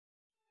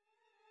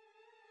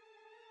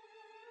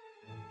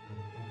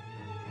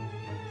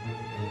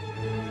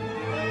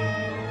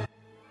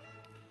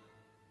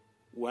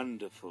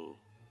wonderful,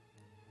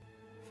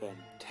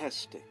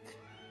 fantastic,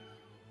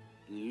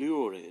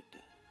 lurid,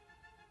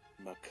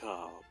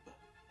 macabre.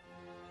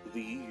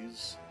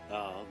 These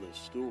are the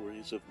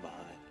stories of my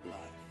life.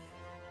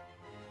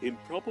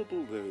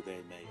 Improbable though they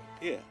may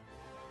appear,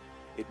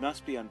 it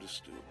must be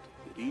understood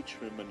that each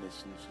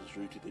reminiscence is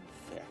rooted in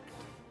fact.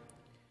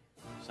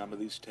 Some of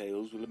these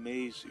tales will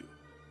amaze you,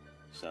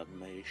 some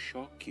may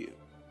shock you,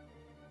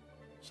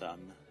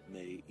 some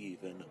may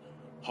even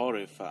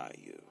horrify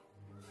you.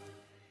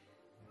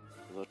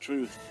 The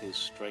truth is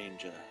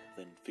stranger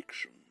than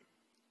fiction,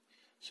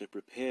 so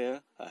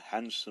prepare a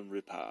handsome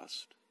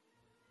repast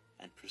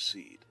and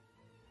proceed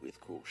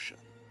with caution.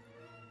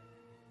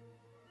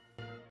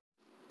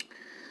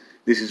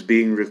 This is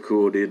being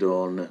recorded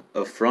on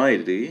a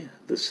Friday,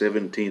 the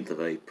 17th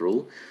of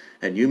April,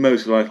 and you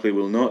most likely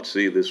will not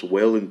see this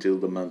well until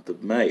the month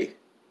of May.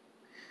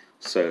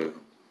 So,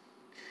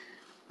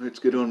 let's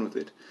get on with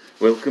it.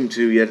 Welcome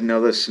to yet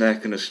another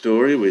snack and a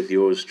story with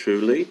yours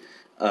truly.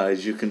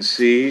 As you can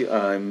see,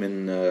 I'm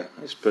in, I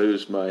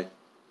suppose, my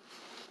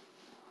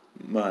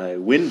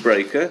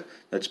windbreaker.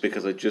 That's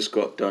because I just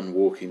got done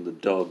walking the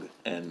dog,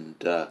 and,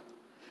 I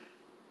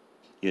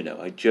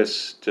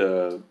just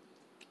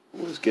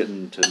was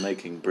getting to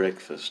making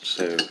breakfast,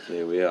 so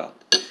there we are.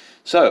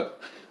 So,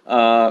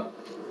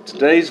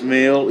 today's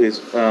meal is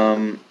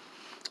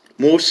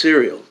more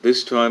cereal.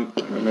 This time,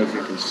 I don't know if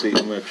you can see,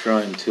 I'm going to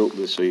try and tilt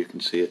this so you can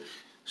see it.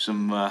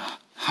 Some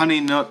Honey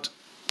Nut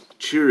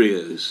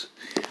Cheerios.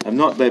 I'm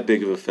not that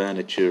big of a fan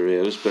of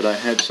Cheerios, but I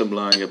had some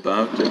lying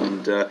about,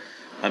 and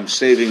I'm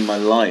saving my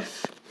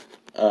life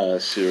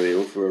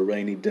cereal for a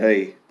rainy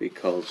day,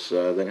 because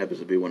that happens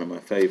to be one of my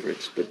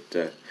favorites.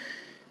 But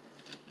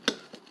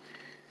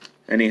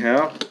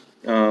anyhow,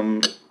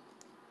 on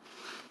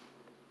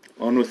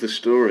with the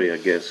story, I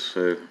guess.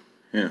 So,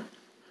 yeah.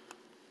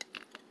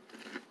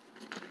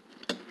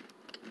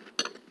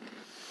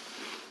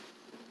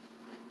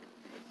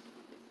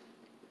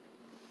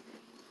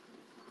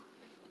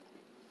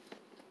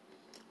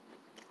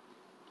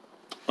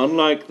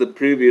 Unlike the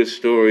previous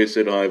stories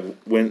that I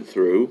went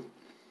through,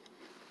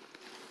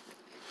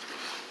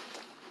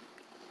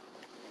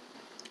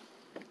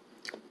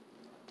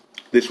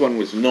 this one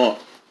was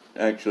not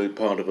actually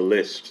part of a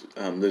list.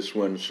 This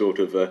one sort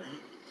of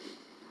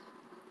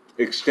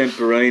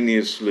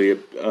extemporaneously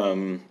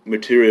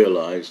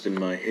materialized in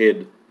my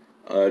head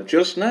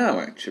just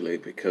now, actually,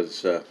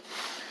 because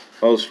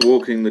whilst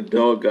walking the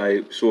dog,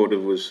 I sort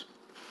of was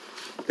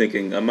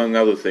thinking, among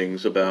other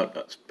things,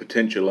 about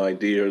potential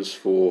ideas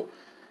for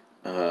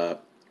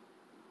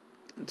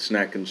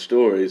snack and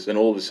stories, and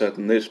all of a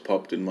sudden this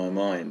popped in my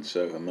mind,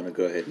 so I'm going to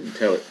go ahead and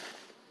tell it.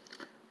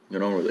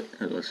 Get on with it,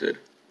 as I said.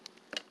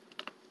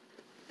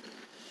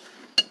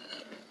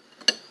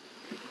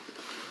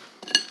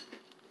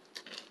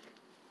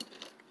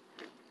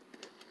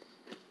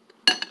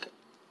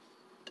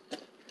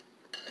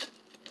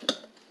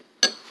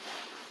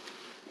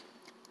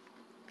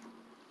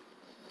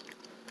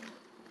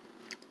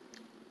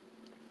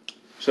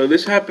 So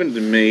this happened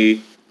to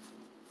me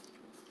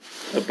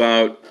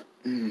about,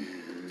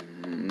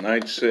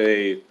 I'd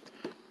say,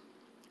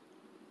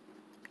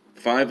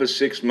 5 or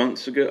 6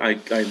 months ago. I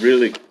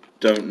really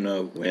don't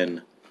know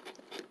when,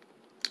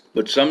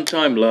 but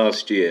sometime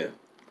last year,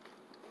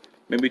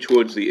 maybe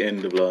towards the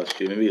end of last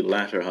year, maybe the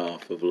latter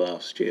half of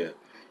last year.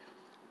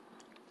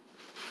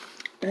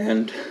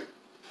 And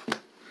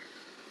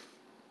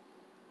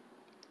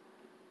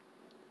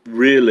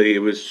really, it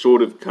was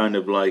sort of kind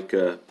of like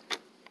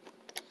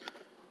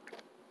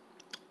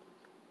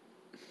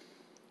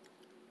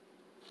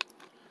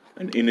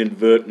an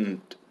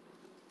inadvertent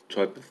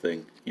type of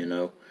thing, you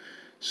know.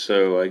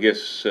 So I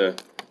guess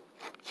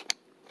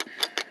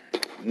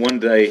one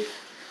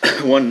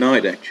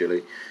night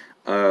actually,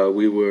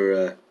 we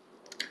were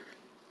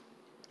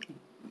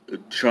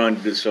trying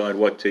to decide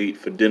what to eat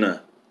for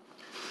dinner,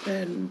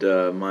 and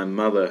my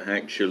mother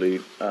actually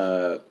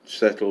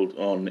settled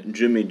on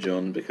Jimmy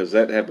John, because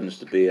that happens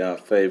to be our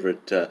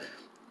favourite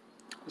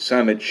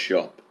sandwich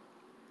shop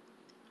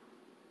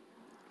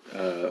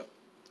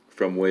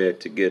from where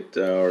to get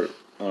our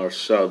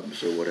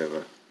subs or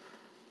whatever.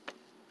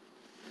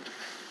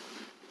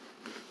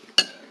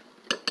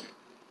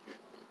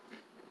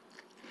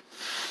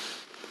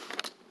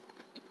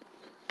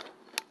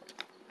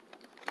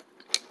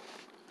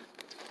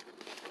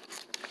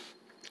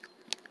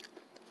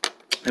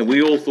 And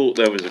we all thought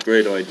that was a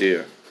great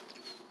idea,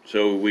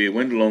 so we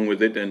went along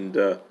with it, and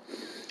her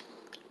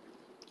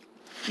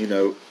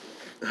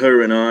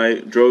and I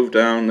drove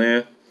down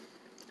there,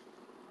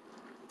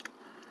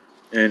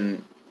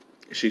 and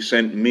she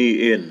sent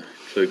me in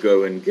to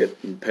go and get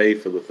and pay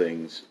for the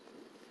things.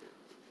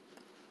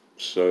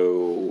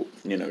 So,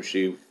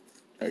 she,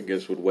 I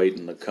guess, would wait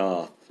in the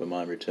car for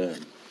my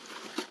return.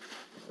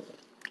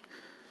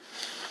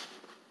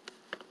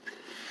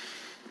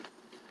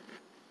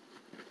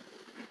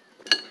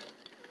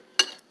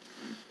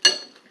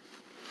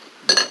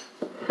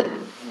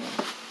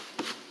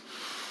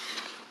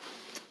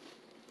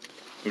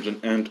 There's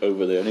an ant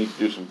over there. I need to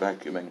do some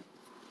vacuuming.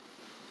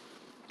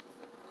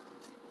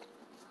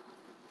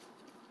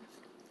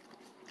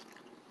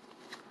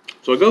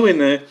 So I go in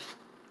there,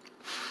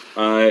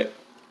 I,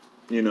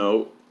 you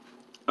know,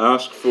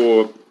 ask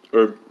for,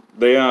 or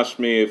they ask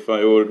me if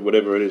I ordered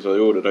whatever it is I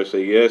ordered. I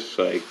say yes,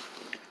 I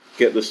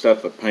get the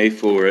stuff, I pay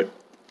for it,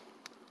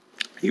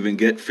 even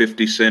get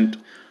 50-cent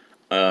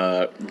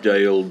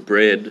day-old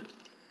bread,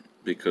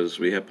 because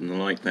we happen to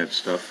like that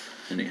stuff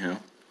anyhow.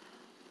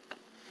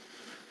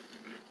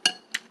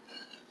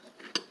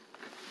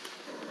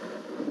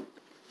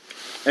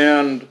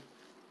 And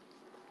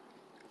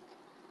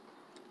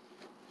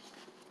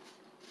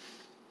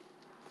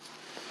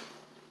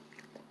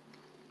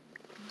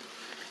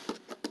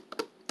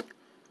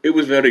it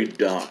was very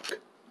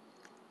dark.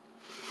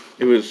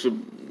 It was,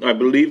 I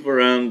believe,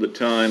 around the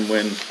time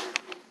when,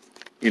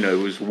 it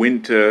was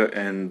winter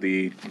and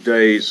the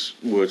days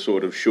were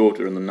sort of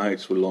shorter and the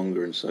nights were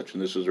longer and such.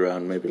 And this was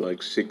around maybe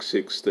like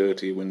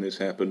 6:30 when this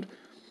happened.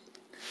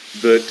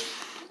 But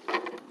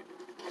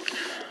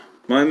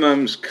my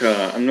mum's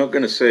car, I'm not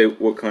going to say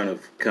what kind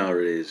of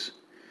car it is,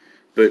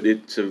 but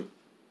it's a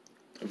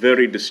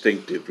very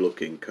distinctive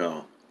looking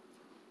car.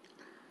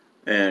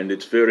 And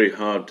it's very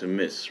hard to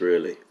miss,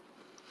 really.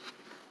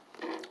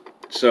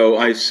 So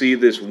I see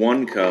this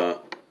one car,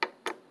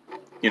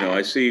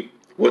 I see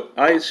what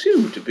I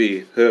assume to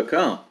be her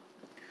car,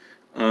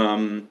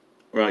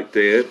 right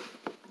there.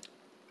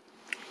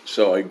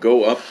 So I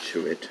go up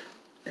to it,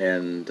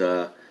 and,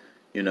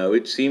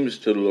 it seems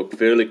to look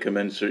fairly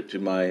commensurate to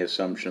my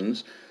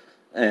assumptions,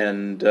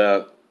 and,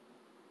 I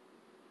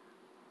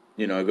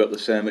got the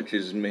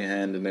sandwiches in my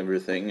hand and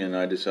everything, and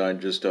I decide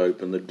just to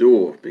open the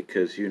door,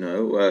 because,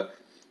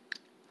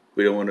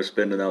 we don't want to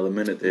spend another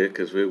minute there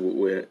because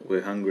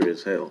we're hungry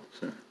as hell.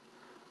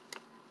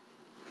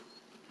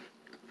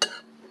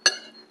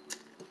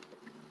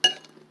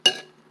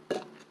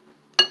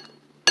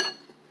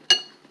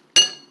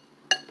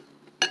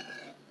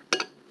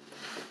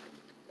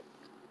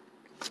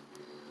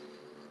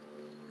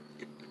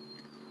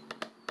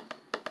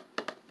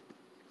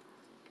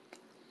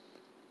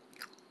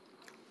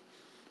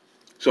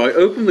 So I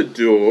open the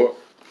door,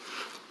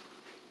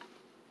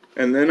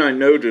 and then I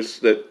notice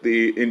that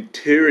the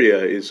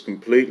interior is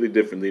completely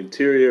different. The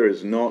interior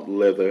is not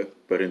leather,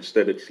 but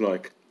instead it's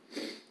like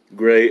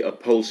grey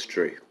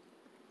upholstery.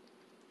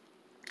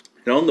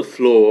 And on the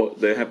floor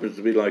there happens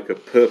to be like a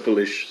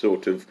purplish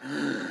sort of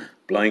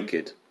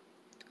blanket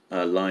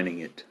lining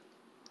it.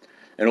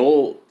 And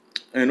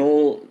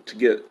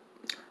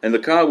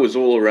the car was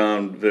all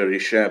around very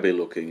shabby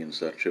looking and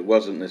such. It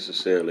wasn't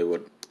necessarily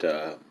what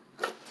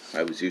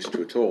I was used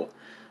to at all.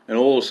 And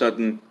all of a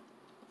sudden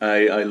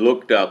I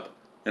looked up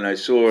and I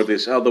saw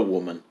this other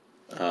woman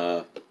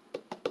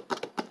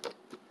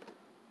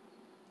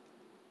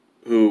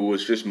who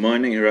was just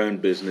minding her own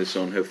business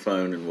on her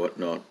phone and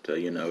whatnot,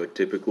 a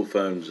typical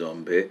phone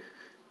zombie,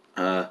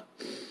 and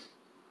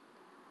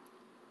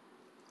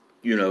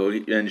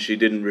she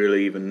didn't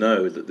really even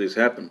know that this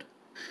happened.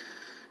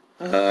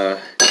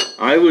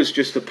 I was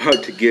just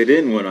about to get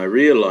in when I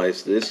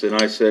realized this, and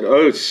I said,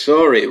 "Oh,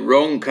 sorry,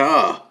 wrong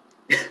car."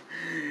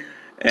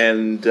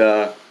 And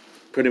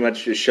pretty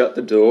much just shut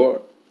the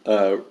door,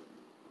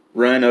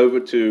 ran over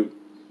to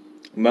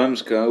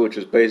Mum's car, which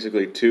was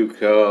basically 2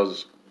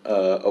 cars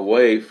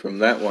away from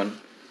that one,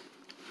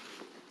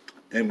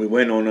 and we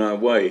went on our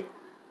way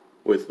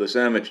with the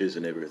sandwiches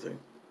and everything.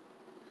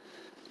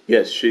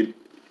 Yes,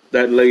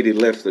 that lady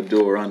left the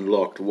door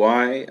unlocked.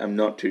 Why? I'm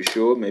not too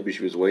sure. Maybe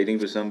she was waiting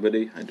for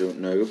somebody. I don't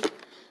know.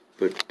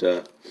 But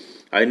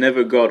I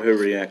never got her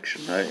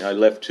reaction. I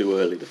left too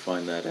early to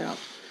find that out.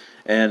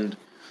 And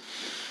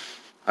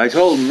I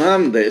told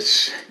Mum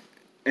this,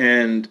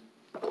 and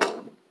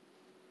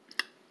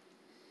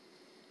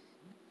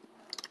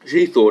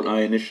she thought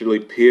I initially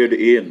peered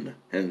in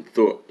and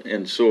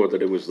saw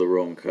that it was the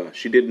wrong car.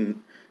 She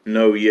didn't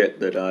know yet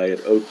that I had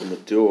opened the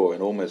door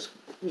and almost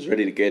was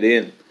ready to get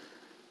in.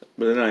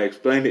 But then I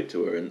explained it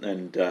to her,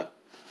 and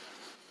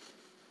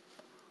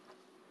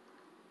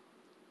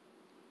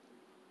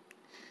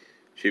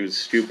she was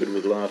stupid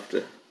with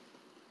laughter.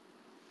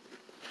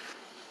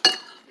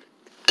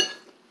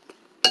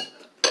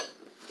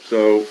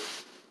 So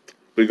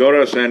we got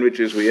our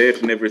sandwiches, we ate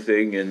and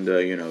everything, and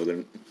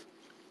then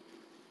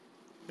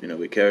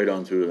we carried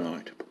on through the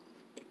night.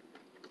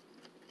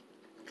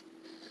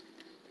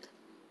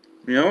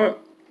 You know what?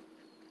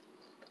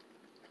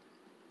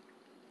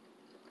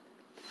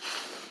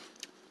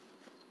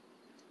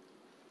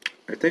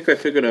 I think I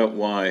figured out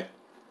why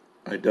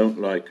I don't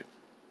like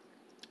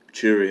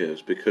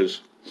Cheerios,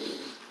 because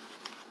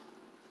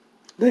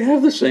they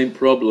have the same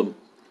problem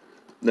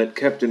that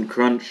Captain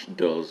Crunch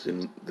does,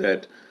 in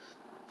that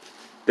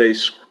they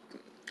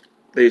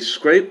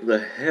scrape the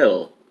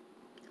hell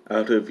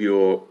out of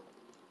your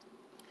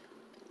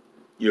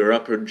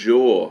upper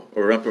jaw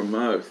or upper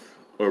mouth,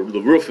 or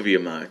the roof of your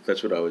mouth.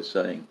 That's what I was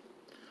saying.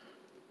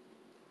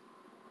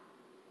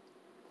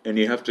 And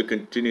you have to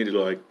continue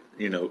to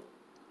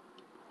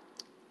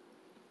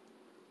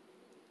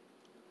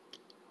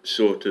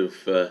sort of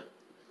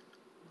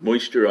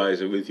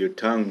moisturize it with your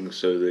tongue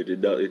so that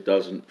it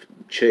doesn't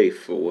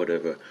chafe or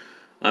whatever.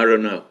 I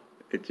don't know.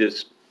 It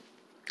just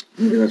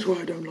Maybe that's why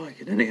I don't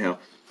like it. Anyhow,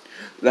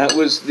 that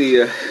was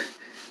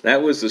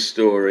the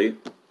story,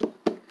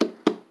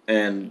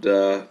 and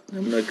I'm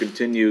going to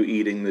continue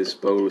eating this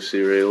bowl of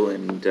cereal,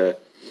 and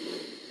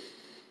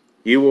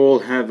you all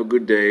have a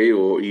good day,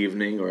 or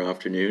evening, or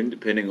afternoon,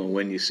 depending on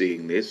when you're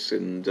seeing this,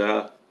 and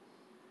I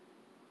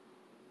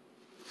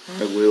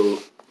will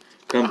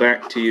come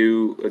back to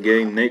you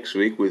again next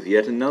week with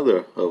yet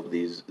another of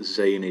these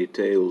zany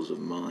tales of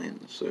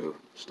mine, so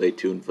stay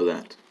tuned for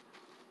that.